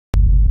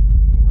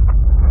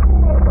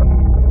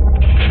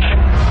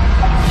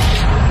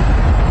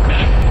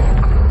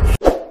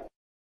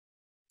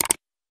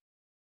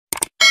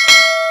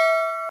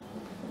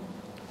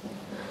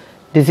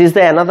This is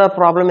the another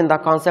problem in the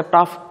concept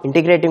of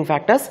integrating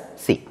factors.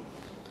 See,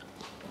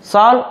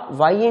 solve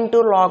y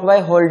into log y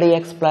whole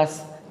dx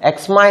plus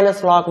x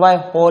minus log y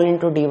whole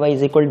into dy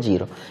is equal to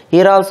 0.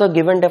 Here also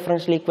given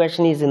differential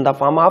equation is in the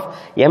form of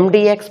m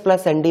dx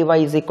plus n dy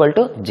is equal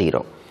to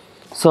 0.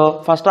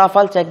 So first of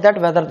all check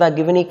that whether the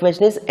given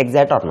equation is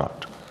exact or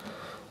not.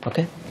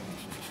 Okay.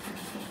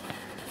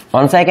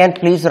 Once again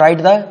please write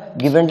the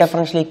given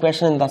differential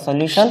equation in the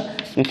solution.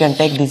 You can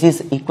take this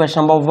is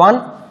equation number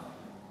 1.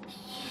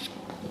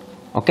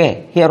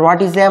 Okay, here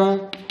what is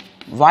m?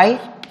 Y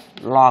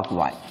log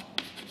y.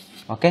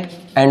 Okay,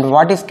 and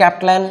what is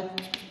capital N?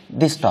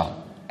 This term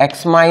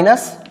x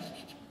minus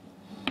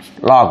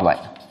log y.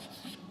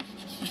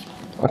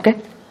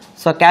 Okay,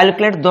 so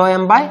calculate dou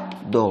m by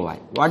dou y.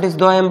 What is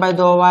dou m by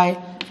dou y?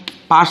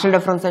 Partial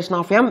differentiation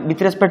of m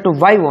with respect to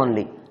y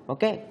only.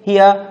 Okay,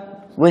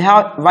 here we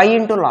have y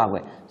into log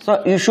y.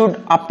 So you should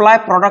apply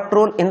product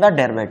rule in the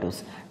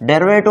derivatives.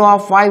 Derivative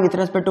of y with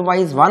respect to y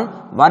is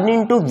 1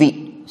 into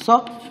v.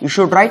 So you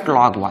should write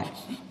log y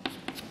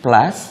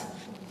plus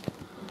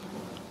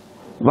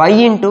y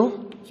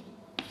into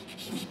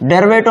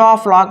derivative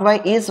of log y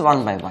is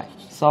 1 by y.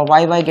 So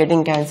y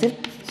getting cancelled.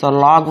 So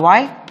log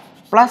y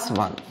plus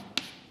 1.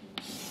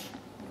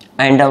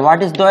 And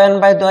what is dou n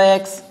by dou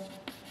x?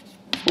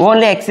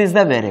 Only x is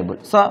the variable.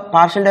 So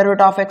partial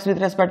derivative of x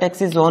with respect to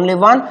x is only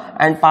 1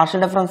 and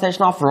partial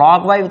differentiation of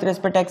log y with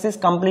respect to x is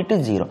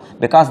completely 0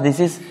 because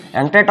this is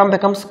entire term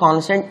becomes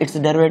constant, its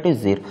derivative is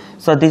 0.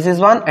 So this is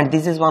 1 and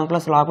this is 1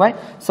 plus log y.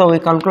 So we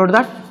conclude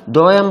that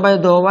dou m by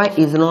dou y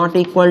is not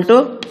equal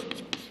to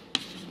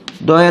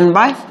dou n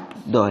by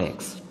dou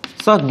x.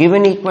 So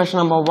given equation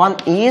number 1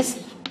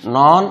 is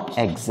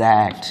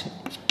non-exact.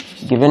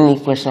 Given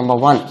equation number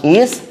 1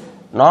 is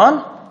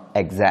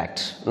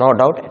non-exact, no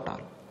doubt at all.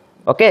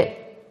 Okay,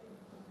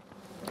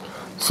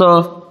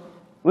 so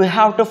we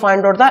have to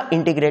find out the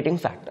integrating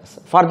factors.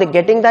 For the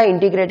getting the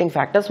integrating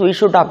factors, we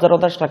should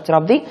observe the structure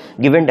of the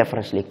given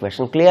differential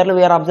equation. Clearly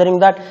we are observing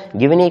that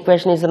given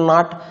equation is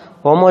not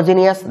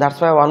homogeneous,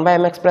 that's why 1 by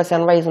mx plus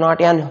ny is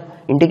not an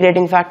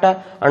integrating factor,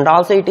 and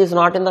also it is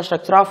not in the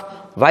structure of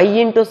y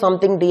into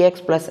something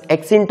dx plus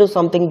x into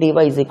something dy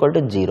is equal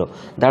to 0.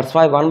 That's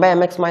why 1 by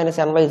mx minus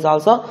ny is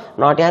also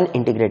not an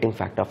integrating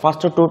factor.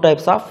 First two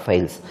types of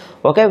fails.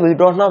 Okay, we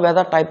don't know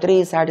whether type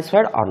 3 is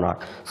satisfied or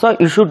not. So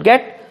you should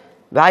get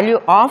value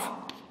of,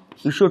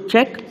 you should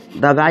check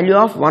the value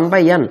of 1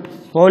 by n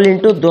whole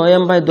into dou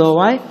m by dou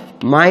y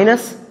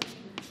minus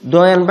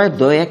dou n by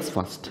dou x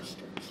first.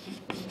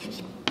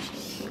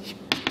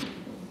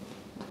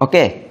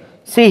 Okay,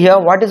 see here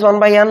what is 1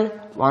 by n?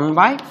 1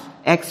 by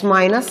x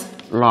minus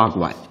log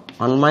y.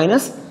 1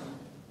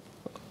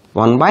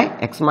 by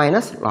x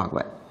minus log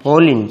y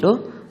whole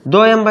into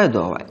dou m by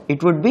dou y.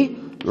 It would be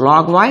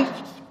log y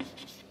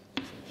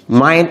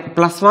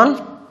plus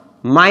 1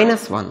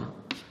 minus 1.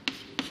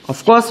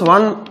 Of course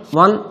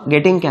 1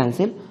 getting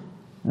cancelled.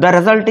 The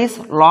result is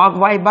log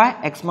y by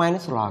x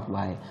minus log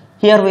y.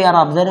 Here we are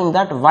observing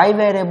that y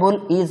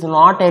variable is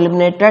not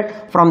eliminated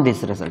from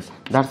this result.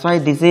 That's why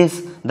this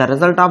is the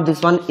result of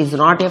this one is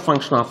not a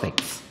function of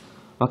x.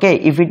 Okay,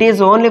 if it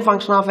is only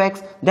function of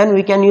x, then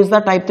we can use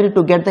the type 3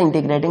 to get the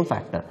integrating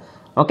factor.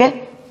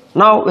 Okay,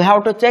 now we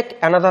have to check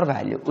another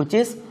value which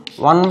is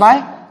 1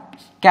 by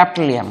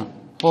capital M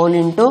whole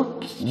into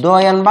dou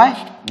n by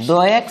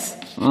dou x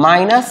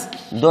minus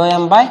dou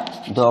m by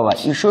dou y.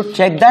 You should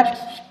check that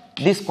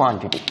this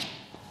quantity.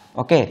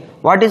 Okay,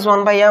 what is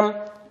 1 by m?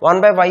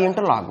 1 by y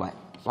into log y.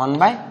 1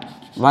 by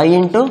y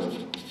into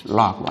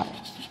log y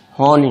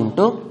whole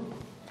into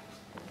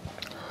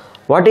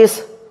what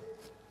is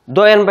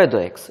dou n by dou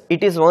x?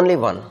 It is only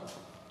 1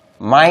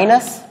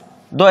 minus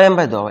dou m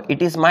by dou y.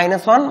 It is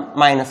minus 1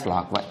 minus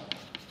log y.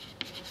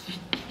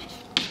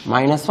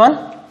 Minus 1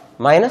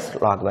 minus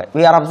log y.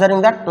 We are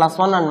observing that plus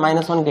 1 and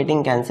minus 1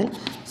 getting cancelled.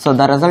 So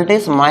the result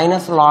is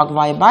minus log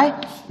y by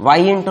y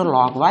into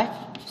log y.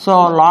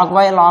 So log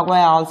y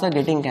also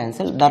getting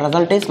cancelled. The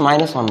result is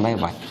minus 1 by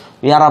y.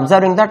 We are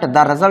observing that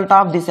the result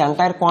of this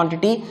entire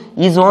quantity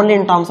is only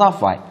in terms of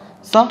y.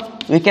 So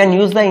we can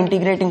use the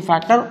integrating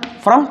factor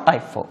from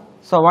type 4.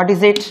 So what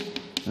is it?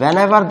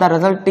 Whenever the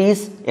result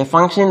is a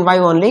function in y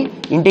only,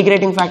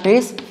 integrating factor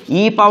is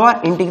e power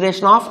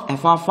integration of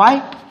f of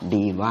y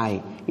dy.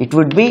 It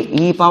would be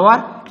e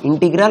power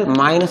integral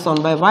minus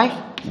 1 by y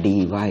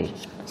dy.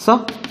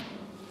 So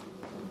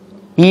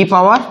e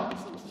power,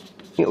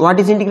 what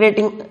is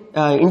integrating?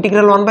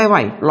 Integral 1 by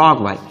y,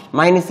 log y,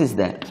 minus is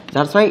there.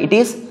 That's why it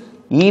is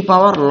e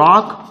power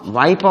log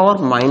y power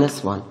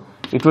minus 1.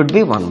 It would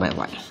be 1 by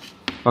y.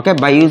 Okay,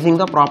 by using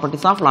the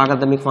properties of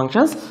logarithmic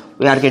functions,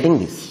 we are getting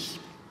this.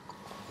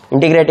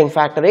 Integrating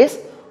factor is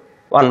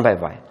 1 by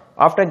y.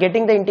 After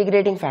getting the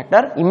integrating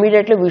factor,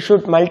 immediately we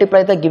should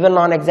multiply the given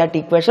non-exact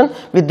equation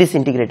with this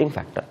integrating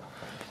factor.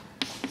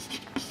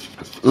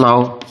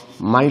 Now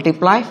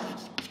multiply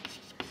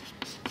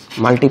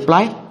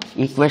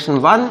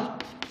equation 1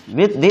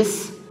 with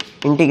this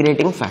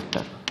integrating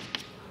factor,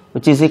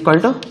 which is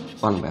equal to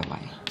 1 by y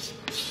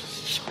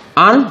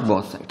on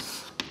both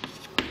sides.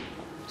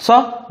 So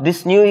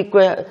this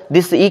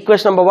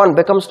equation number 1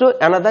 becomes to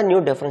another new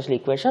differential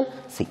equation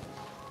C.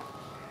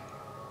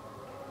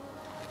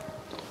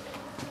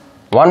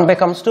 1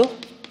 becomes to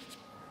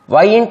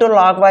y into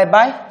log y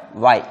by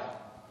y.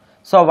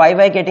 So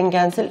y getting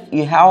cancelled,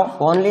 you have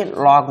only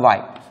log y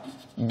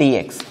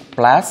dx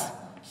plus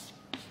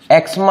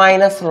x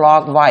minus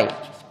log y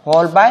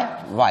whole by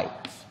y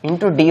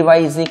into dy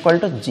is equal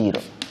to 0.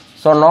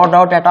 So no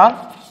doubt at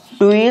all,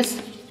 2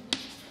 is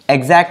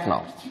exact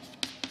now.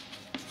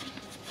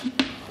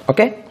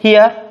 Okay,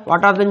 here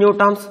what are the new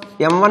terms?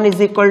 m1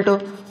 is equal to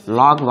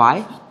log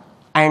y,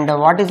 and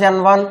what is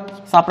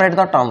n1? Separate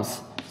the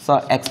terms. So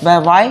x by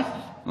y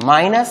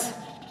minus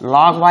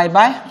log y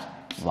by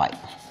y.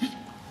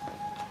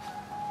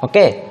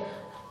 Okay,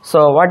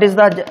 so what is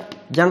the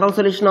general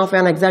solution of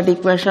an exact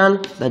equation?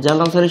 The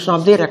general solution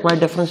of the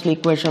required differential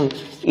equation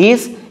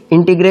is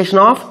integration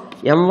of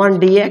m1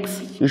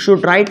 dx. You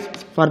should write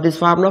for this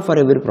formula for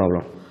every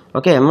problem.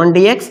 Okay, m1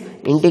 dx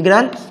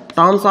integral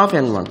terms of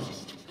n1.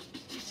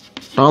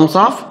 Terms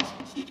of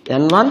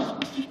n1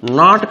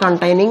 not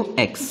containing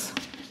x.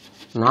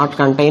 Not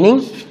containing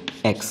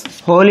x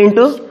whole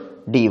into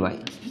dy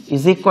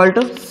is equal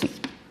to c.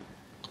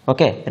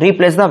 Okay,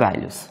 replace the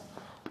values.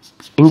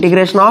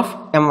 Integration of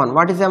m1.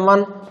 What is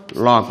m1?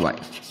 Log y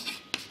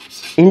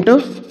into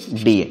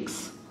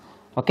dx.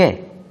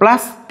 Okay,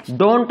 plus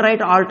don't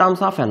write all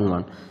terms of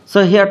n1.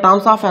 So here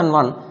terms of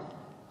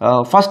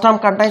n1, first term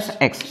contains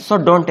x, so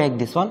don't take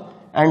this one,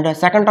 and the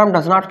second term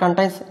does not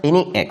contain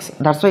any x.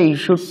 That's why you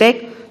should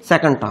take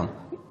second term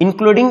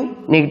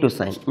including negative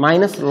sign,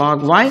 minus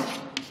log y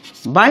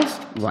by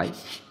y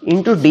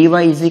into dy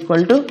is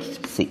equal to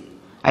c.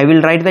 I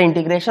will write the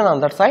integration on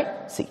that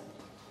side c.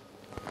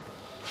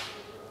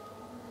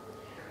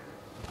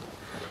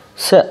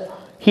 So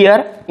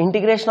here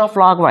integration of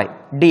log y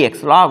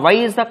dx, log y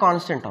is the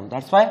constant term,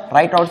 that's why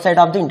right outside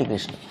of the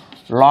integration,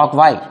 log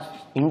y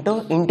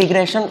into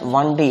integration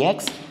 1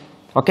 dx,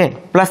 okay,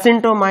 plus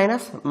into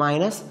minus,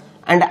 minus,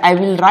 and I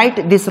will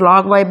write this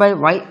log y by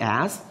y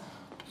as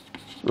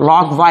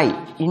log y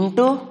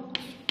into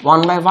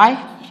 1 by y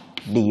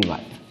dy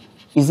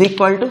is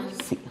equal to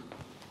c.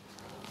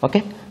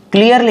 Okay,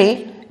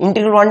 clearly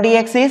integral 1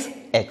 dx is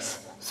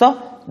x,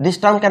 so this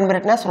term can be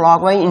written as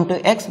log y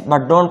into x,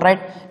 but don't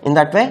write in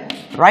that way,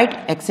 write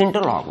x into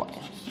log y,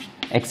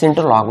 x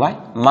into log y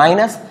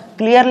minus,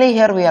 clearly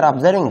here we are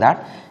observing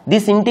that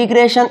this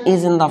integration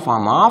is in the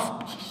form of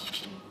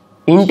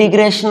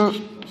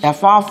integration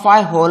f of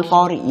y whole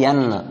power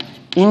n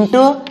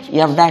into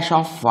f dash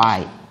of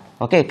y.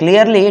 Okay,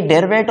 clearly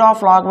derivative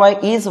of log y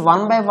is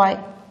 1 by y.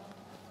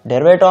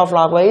 Derivative of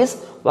log y is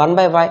 1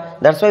 by y.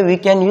 That's why we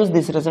can use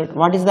this result.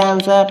 What is the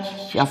answer?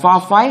 F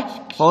of y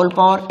whole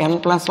power n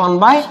plus 1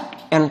 by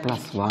n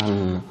plus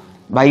 1.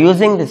 By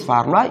using this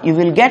formula, you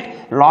will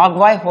get log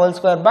y whole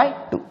square by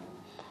 2.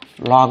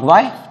 Log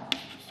y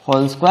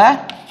whole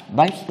square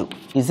by 2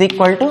 is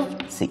equal to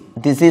c.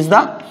 This is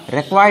the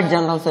required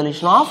general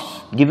solution of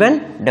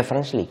given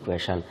differential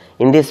equation.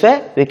 In this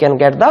way, we can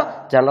get the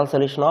general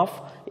solution of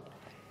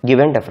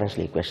given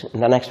differential equation. In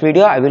the next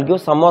video, I will give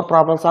some more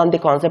problems on the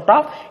concept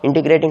of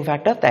integrating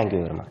factor. Thank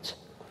you very much.